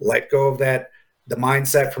 let go of the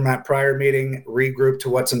mindset from that prior meeting, regroup to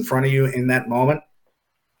what's in front of you in that moment.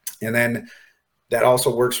 And then that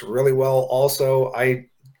also works really well. Also,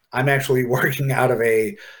 I'm actually working out of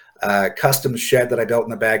a custom shed that I built in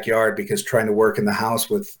the backyard, because trying to work in the house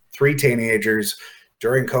with 3 teenagers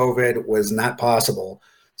during COVID was not possible.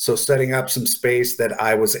 So setting up some space that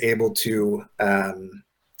I was able to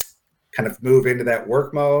kind of move into that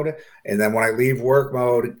work mode. And then when I leave work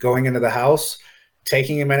mode, going into the house,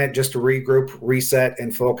 taking a minute just to regroup, reset,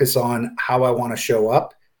 and focus on how I want to show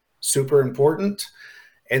up. Super important.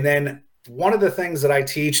 And then one of the things that I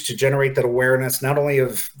teach to generate that awareness, not only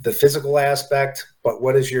of the physical aspect, but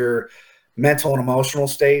what is your mental and emotional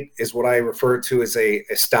state, is what I refer to as a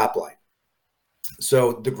stoplight.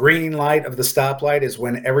 So the green light of the stoplight is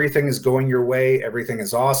when everything is going your way, everything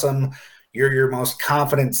is awesome, you're your most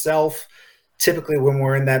confident self. Typically when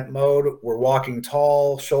we're in that mode, we're walking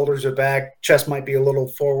tall, shoulders are back, chest might be a little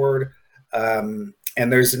forward. And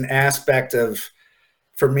there's an aspect of,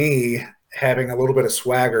 for me, having a little bit of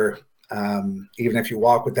swagger, even if you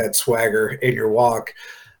walk with that swagger in your walk.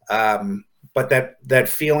 But that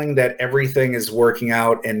feeling that everything is working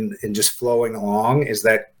out and just flowing along is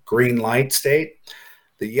that green light state.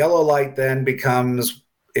 The yellow light then becomes,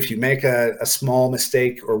 if you make a small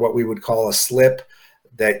mistake or what we would call a slip,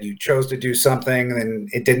 that you chose to do something and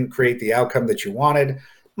it didn't create the outcome that you wanted,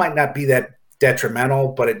 might not be that detrimental,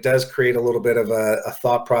 but it does create a little bit of a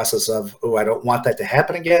thought process of, oh, I don't want that to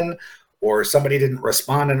happen again, or somebody didn't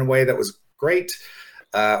respond in a way that was great,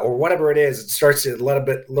 or whatever it is. It starts to let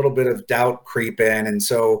a little bit of doubt creep in, and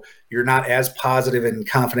so you're not as positive and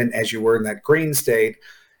confident as you were in that green state,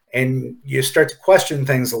 and you start to question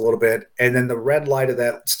things a little bit. And then the red light of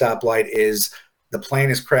that stoplight is the plane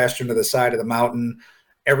has crashed into the side of the mountain.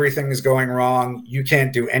 Everything is going wrong. You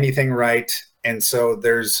can't do anything right. And so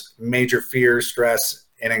there's major fear, stress,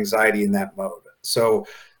 and anxiety in that mode. So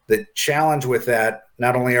the challenge with that,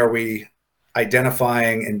 not only are we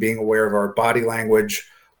identifying and being aware of our body language,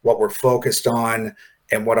 what we're focused on,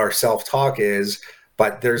 and what our self-talk is,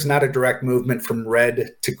 but there's not a direct movement from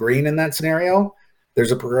red to green in that scenario.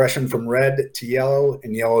 There's a progression from red to yellow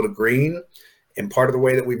and yellow to green. And part of the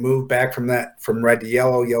way that we move back from red to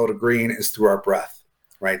yellow, yellow to green, is through our breath,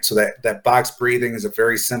 right? So that box breathing is a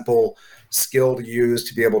very simple skill to use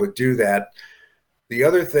to be able to do that. The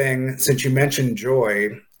other thing, since you mentioned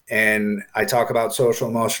joy, and I talk about social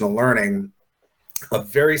emotional learning, a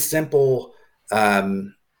very simple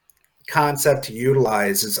concept to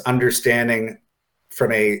utilize is understanding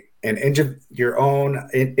from your own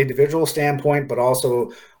individual standpoint, but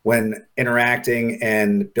also when interacting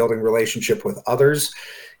and building relationship with others,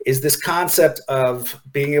 is this concept of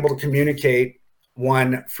being able to communicate,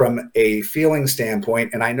 one, from a feeling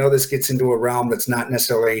standpoint. And I know this gets into a realm that's not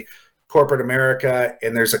necessarily corporate America,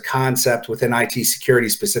 and there's a concept within IT security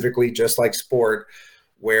specifically, just like sport,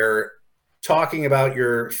 where talking about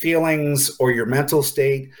your feelings or your mental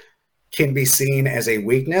state can be seen as a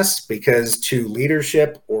weakness, because to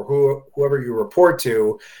leadership or whoever you report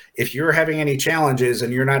to, if you're having any challenges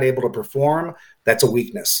and you're not able to perform, that's a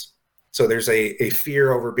weakness. So there's a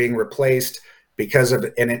fear over being replaced because of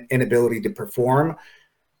an inability to perform.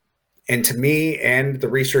 And to me, and the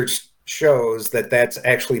research shows that that's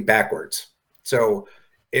actually backwards. So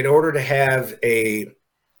in order to have a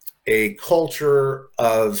culture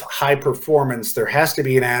of high performance, there has to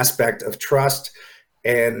be an aspect of trust,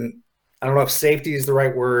 and I don't know if safety is the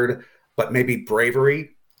right word, but maybe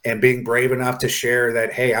bravery, and being brave enough to share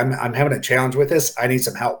that, hey, I'm having a challenge with this. I need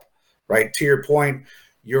some help, right? To your point,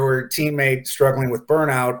 your teammate struggling with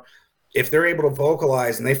burnout, if they're able to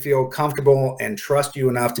vocalize and they feel comfortable and trust you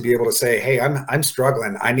enough to be able to say, hey, I'm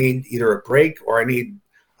struggling. I need either a break, or I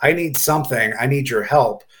need something. I need your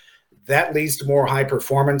help. That leads to more high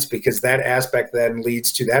performance, because that aspect then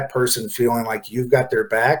leads to that person feeling like you've got their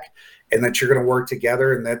back and that you're going to work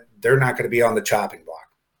together and that they're not going to be on the chopping block.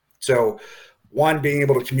 So one, being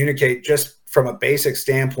able to communicate just from a basic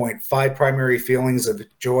standpoint, 5 primary feelings of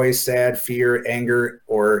joy, sad, fear, anger,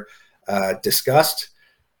 or disgust.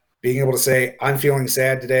 Being able to say, I'm feeling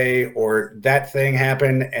sad today, or that thing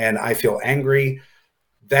happened and I feel angry.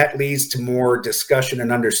 That leads to more discussion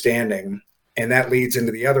and understanding. And that leads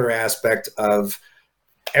into the other aspect of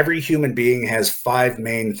every human being has 5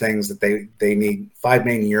 main things that they need, 5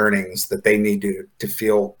 main yearnings that they need to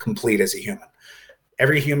feel complete as a human.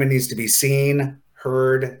 Every human needs to be seen,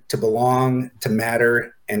 heard, to belong, to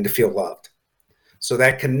matter, and to feel loved. So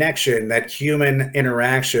that connection, that human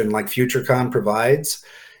interaction like FutureCon provides,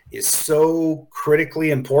 is so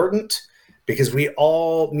critically important, because we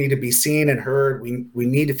all need to be seen and heard. We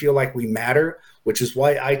need to feel like we matter, which is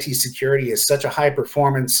why IT security is such a high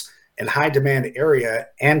performance and high demand area,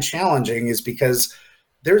 and challenging, is because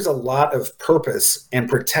there's a lot of purpose in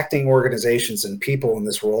protecting organizations and people in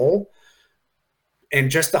this role. And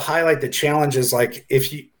just to highlight the challenges, like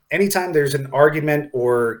anytime there's an argument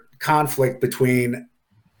or conflict between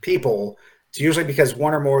people, it's usually because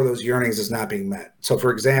one or more of those yearnings is not being met. So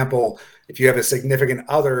for example, if you have a significant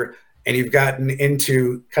other and you've gotten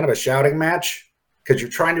into kind of a shouting match, because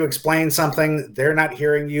you're trying to explain something, they're not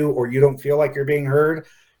hearing you, or you don't feel like you're being heard,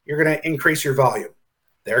 you're going to increase your volume.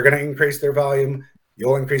 They're going to increase their volume.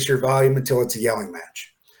 You'll increase your volume until it's a yelling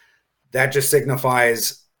match. That just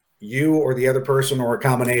signifies you or the other person or a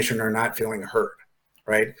combination are not feeling heard,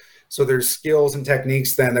 right? So there's skills and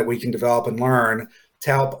techniques then that we can develop and learn to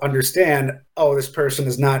help understand, oh, this person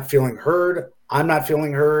is not feeling heard. I'm not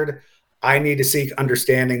feeling heard. I need to seek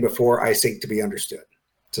understanding before I seek to be understood.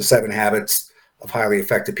 It's a 7 habits of highly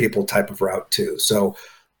effective people type of route too. So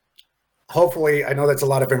hopefully, I know that's a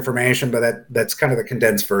lot of information, but that's kind of the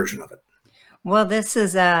condensed version of it. Well, this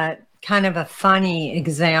is a kind of a funny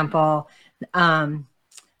example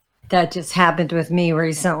that just happened with me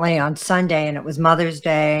recently on Sunday, and it was Mother's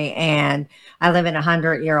Day, and I live in a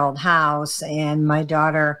 100-year-old house, and my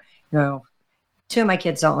daughter, 2 of my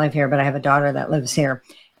kids don't live here, but I have a daughter that lives here.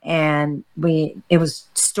 And it was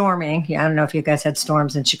storming. I don't know if you guys had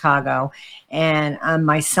storms in Chicago. And on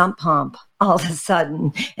my sump pump, all of a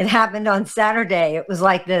sudden, it happened on Saturday. It was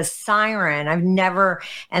like this siren. And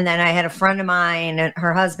then I had a friend of mine and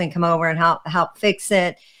her husband come over and help fix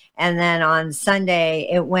it. And then on Sunday,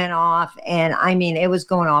 it went off. And I mean, it was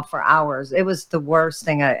going off for hours. It was the worst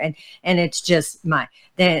thing. And it's just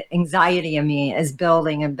the anxiety in me is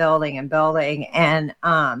building and building and building. And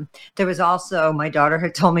there was also, my daughter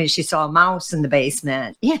had told me she saw a mouse in the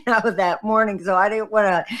basement, that morning. So I didn't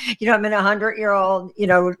want to, I'm in a 100-year-old,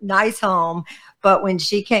 nice home. But when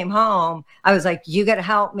she came home, I was like, you got to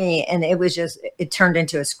help me. And it turned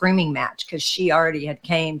into a screaming match because she already had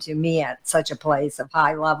came to me at such a place of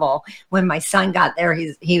high level. When my son got there,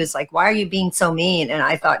 he was like, why are you being so mean? And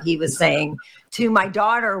I thought he was saying to my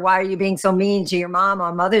daughter, why are you being so mean to your mom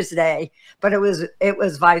on Mother's Day? But it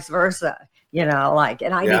was vice versa. And I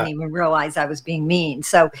didn't even realize I was being mean.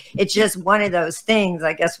 So it's just one of those things,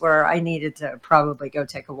 I guess, where I needed to probably go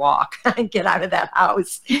take a walk and get out of that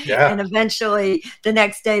house. Yeah. And eventually the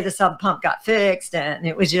next day the sub pump got fixed,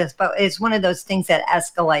 and but it's one of those things that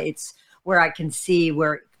escalates where I can see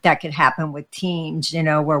where that could happen with teams,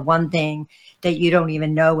 where one thing that you don't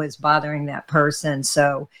even know is bothering that person.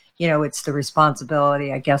 So it's the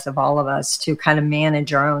responsibility, I guess, of all of us to kind of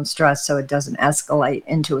manage our own stress so it doesn't escalate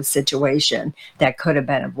into a situation that could have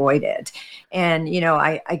been avoided. And,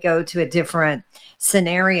 I go to a different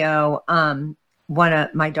scenario. One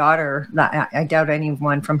of my daughter, I doubt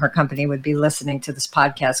anyone from her company would be listening to this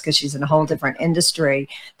podcast because she's in a whole different industry.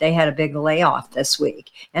 They had a big layoff this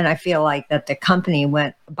week. And I feel like that the company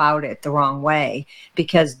went about it the wrong way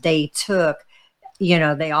because they took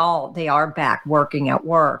they are back working at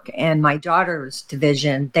work. And my daughter's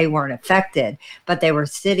division, they weren't affected, but they were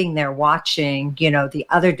sitting there watching, the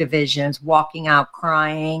other divisions walking out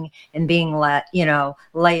crying and being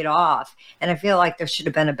laid off. And I feel like there should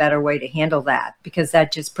have been a better way to handle that because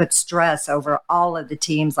that just puts stress over all of the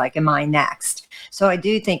teams. Like, am I next? So I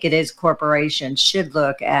do think it is corporations should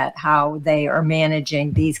look at how they are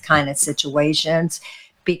managing these kind of situations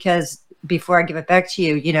because before I give it back to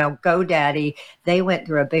you, GoDaddy, they went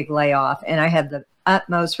through a big layoff, and I have the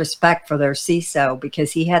utmost respect for their CISO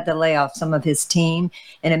because he had to lay off some of his team,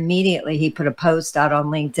 and immediately he put a post out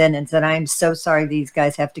on LinkedIn and said, I'm so sorry these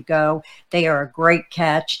guys have to go. They are a great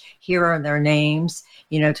catch. Here are their names,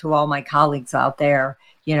 to all my colleagues out there.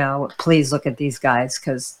 Please look at these guys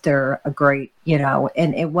because they're a great,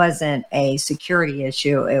 and it wasn't a security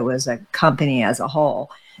issue. It was a company as a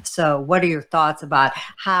whole. So what are your thoughts about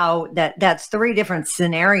how that's 3 different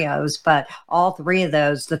scenarios, but all 3 of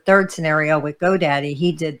those, the third scenario with GoDaddy,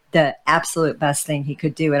 he did the absolute best thing he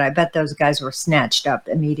could do. And I bet those guys were snatched up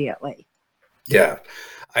immediately. Yeah,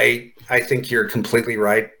 I think you're completely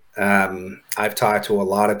right. I've talked to a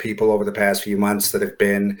lot of people over the past few months that have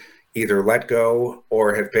been either let go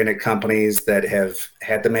or have been at companies that have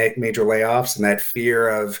had the major layoffs, and that fear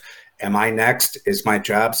of, am I next? Is my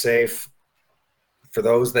job safe? For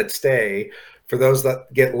those that stay, for those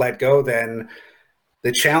that get let go, then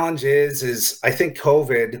the challenge is I think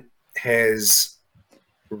COVID has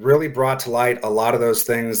really brought to light a lot of those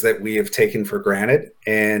things that we have taken for granted.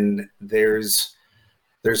 And there's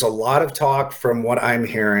a lot of talk from what I'm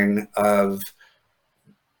hearing of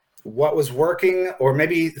what was working, or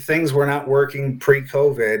maybe things were not working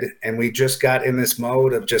pre-COVID, and we just got in this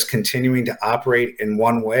mode of just continuing to operate in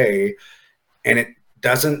one way, and it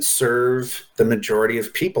doesn't serve the majority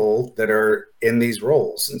of people that are in these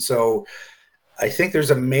roles. And so I think there's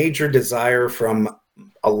a major desire from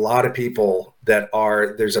a lot of people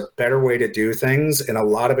there's a better way to do things. And a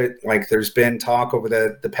lot of it, like there's been talk over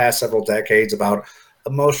the past several decades about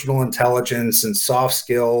emotional intelligence and soft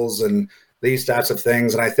skills and these types of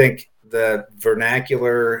things. And I think the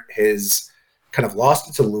vernacular has kind of lost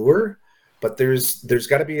its allure but there's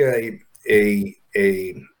got to be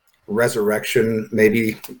a resurrection.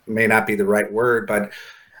 Maybe may not be the right word, but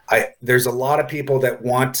there's a lot of people that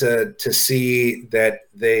want to see that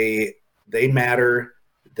they matter,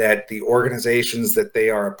 that the organizations that they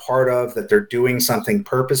are a part of, that they're doing something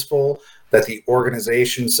purposeful, that the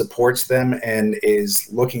organization supports them and is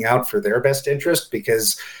looking out for their best interest,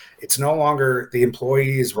 because it's no longer the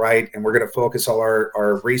employees, right? And we're going to focus all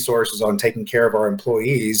our resources on taking care of our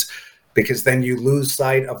employees, because then you lose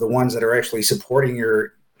sight of the ones that are actually supporting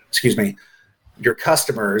your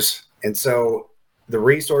customers. And so the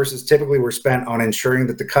resources typically were spent on ensuring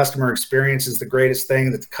that the customer experience is the greatest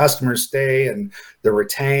thing, that the customers stay and they're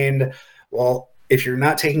retained. Well, if you're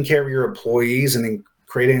not taking care of your employees and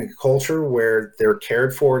creating a culture where they're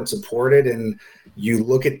cared for and supported, and you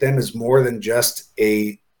look at them as more than just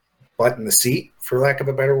a butt in the seat, for lack of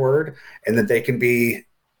a better word, and that they can be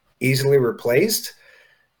easily replaced,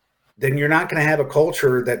 then you're not going to have a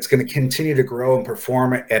culture that's going to continue to grow and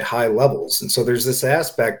perform at high levels. And so there's this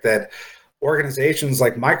aspect that organizations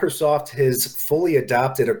like Microsoft has fully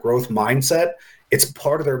adopted a growth mindset. It's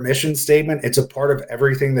part of their mission statement. It's a part of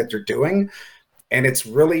everything that they're doing. And it's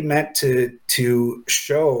really meant to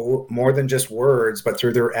show more than just words, but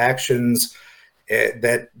through their actions,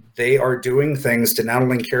 that they are doing things to not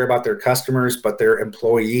only care about their customers, but their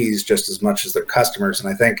employees just as much as their customers.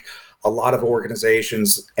 And I think a lot of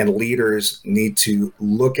organizations and leaders need to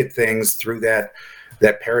look at things through that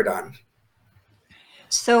paradigm.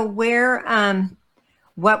 So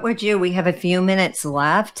what would we have a few minutes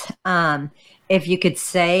left. If you could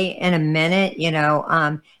say in a minute,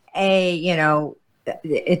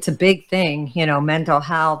 it's a big thing, mental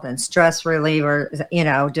health and stress reliever,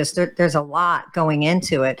 just there's a lot going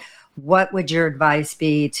into it. What would your advice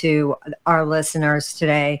be to our listeners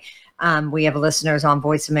today? We have listeners on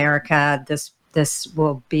Voice America. This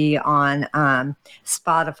will be on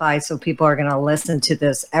Spotify, so people are going to listen to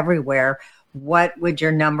this everywhere. What would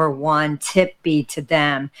your number one tip be to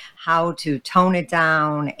them? How to tone it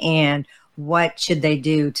down, and what should they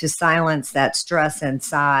do to silence that stress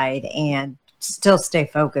inside and still stay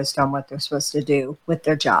focused on what they're supposed to do with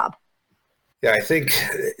their job? Yeah, I think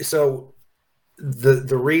so.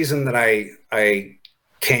 The reason that I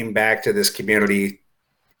came back to this community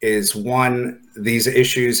is, one, these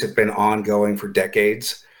issues have been ongoing for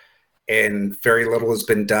decades and very little has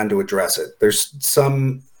been done to address it. There's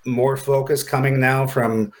some more focus coming now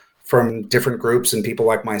from different groups and people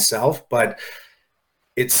like myself, but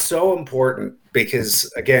it's so important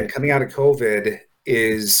because, again, coming out of COVID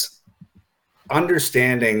is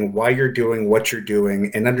understanding why you're doing what you're doing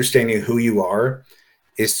and understanding who you are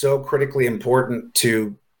is so critically important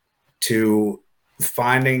to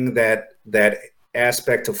finding that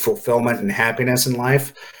aspect of fulfillment and happiness in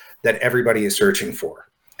life that everybody is searching for.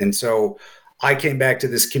 And so I came back to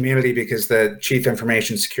this community because the Chief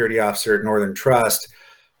Information Security Officer at Northern Trust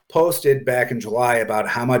posted back in July about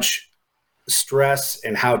how much stress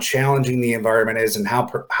and how challenging the environment is and how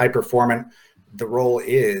high performant the role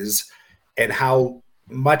is, and how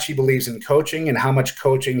much he believes in coaching and how much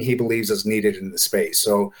coaching he believes is needed in the space.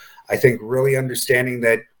 So I think really understanding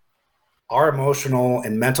that our emotional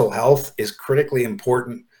and mental health is critically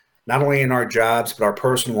important, not only in our jobs, but our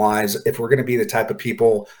personal lives, if we're going to be the type of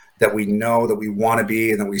people that we know that we want to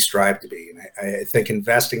be and that we strive to be. And I think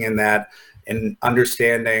investing in that and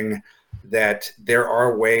understanding that there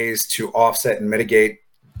are ways to offset and mitigate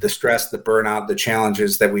the stress, the burnout, the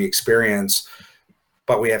challenges that we experience,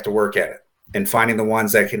 but we have to work at it. And finding the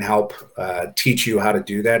ones that can help teach you how to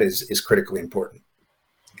do that is critically important.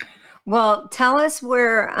 Well, tell us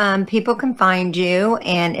where people can find you,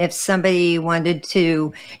 and if somebody wanted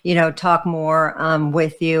to, talk more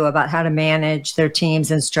with you about how to manage their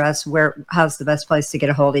teams and stress, how's the best place to get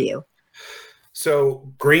a hold of you?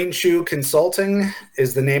 So Green Shoe Consulting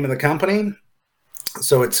is the name of the company.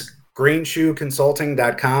 So it's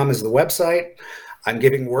greenshoeconsulting.com is the website. I'm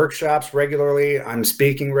giving workshops regularly. I'm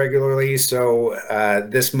speaking regularly. So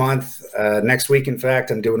this month, next week, in fact,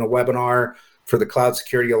 I'm doing a webinar for the Cloud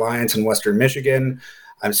Security Alliance in Western Michigan.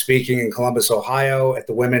 I'm speaking in Columbus, Ohio at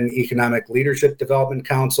the Women Economic Leadership Development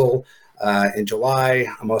Council in July.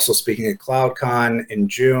 I'm also speaking at CloudCon in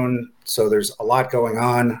June. So there's a lot going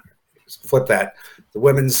on. Flip that. The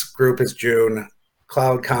women's group is June.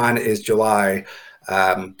 CloudCon is July.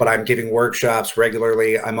 But I'm giving workshops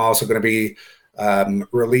regularly. I'm also going to be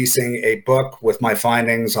releasing a book with my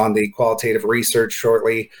findings on the qualitative research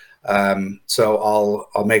shortly. So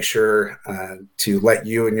I'll make sure to let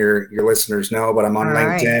you and your listeners know, but I'm on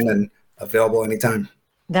LinkedIn and available anytime.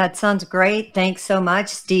 That sounds great. Thanks so much.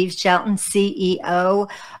 Steve Shelton, CEO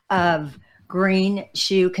of Green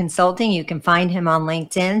Shoe Consulting. You can find him on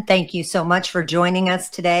LinkedIn. Thank you so much for joining us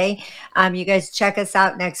today. You guys check us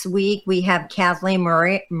out next week. We have Kathleen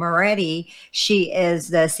Moretti. She is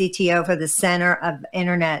the CTO for the Center of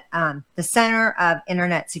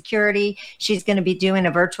Internet Security. She's going to be doing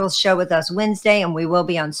a virtual show with us Wednesday, and we will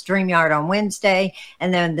be on StreamYard on Wednesday.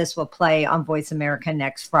 And then this will play on Voice America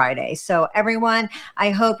next Friday. So everyone, I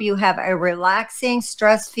hope you have a relaxing,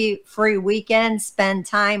 stress-free weekend. Spend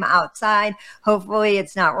time outside. Hopefully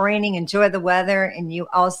it's not raining. Enjoy the weather, and you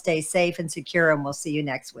all stay safe and secure, and we'll see you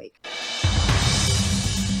next week.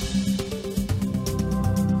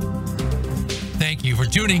 Thank you for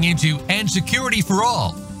tuning into And Security for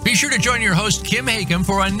All. Be sure to join your host, Kim Hakim,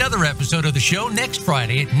 for another episode of the show next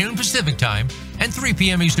Friday at noon Pacific Time and 3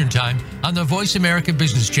 p.m. Eastern Time on the Voice America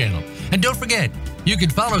Business Channel. And don't forget, you can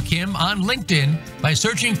follow Kim on LinkedIn by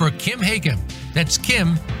searching for Kim Hakim. That's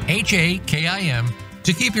Kim, Hakim,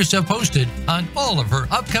 to keep yourself posted on all of her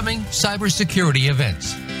upcoming cybersecurity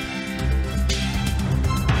events.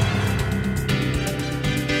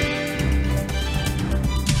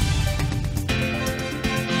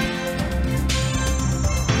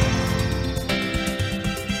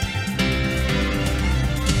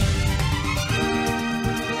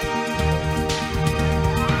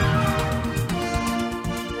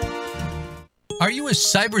 Are you a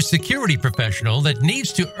cybersecurity professional that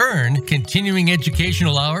needs to earn continuing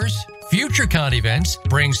educational hours? FutureCon Events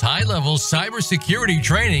brings high-level cybersecurity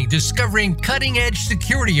training discovering cutting-edge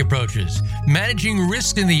security approaches, managing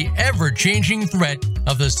risk in the ever-changing threat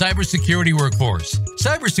of the cybersecurity workforce.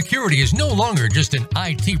 Cybersecurity is no longer just an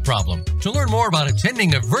IT problem. To learn more about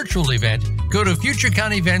attending a virtual event, go to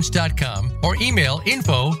futureconevents.com or email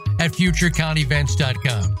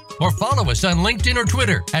info@futureconevents.com. Or follow us on LinkedIn or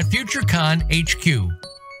Twitter at FutureConHQ.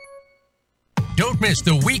 Don't miss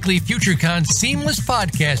the weekly FutureCon Seamless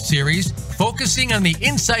podcast series focusing on the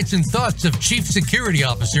insights and thoughts of chief security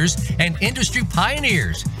officers and industry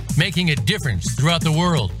pioneers making a difference throughout the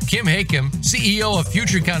world. Kim Hakim, CEO of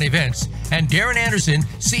FutureCon Events, and Darren Anderson,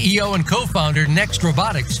 CEO and co-founder Next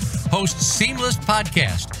Robotics, host Seamless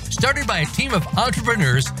Podcast, started by a team of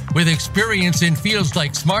entrepreneurs with experience in fields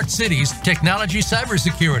like smart cities, technology,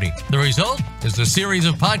 cybersecurity. The result is a series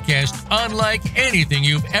of podcasts unlike anything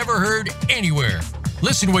you've ever heard anywhere.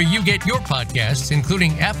 Listen where you get your podcasts,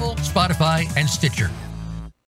 including Apple, Spotify, and Stitcher.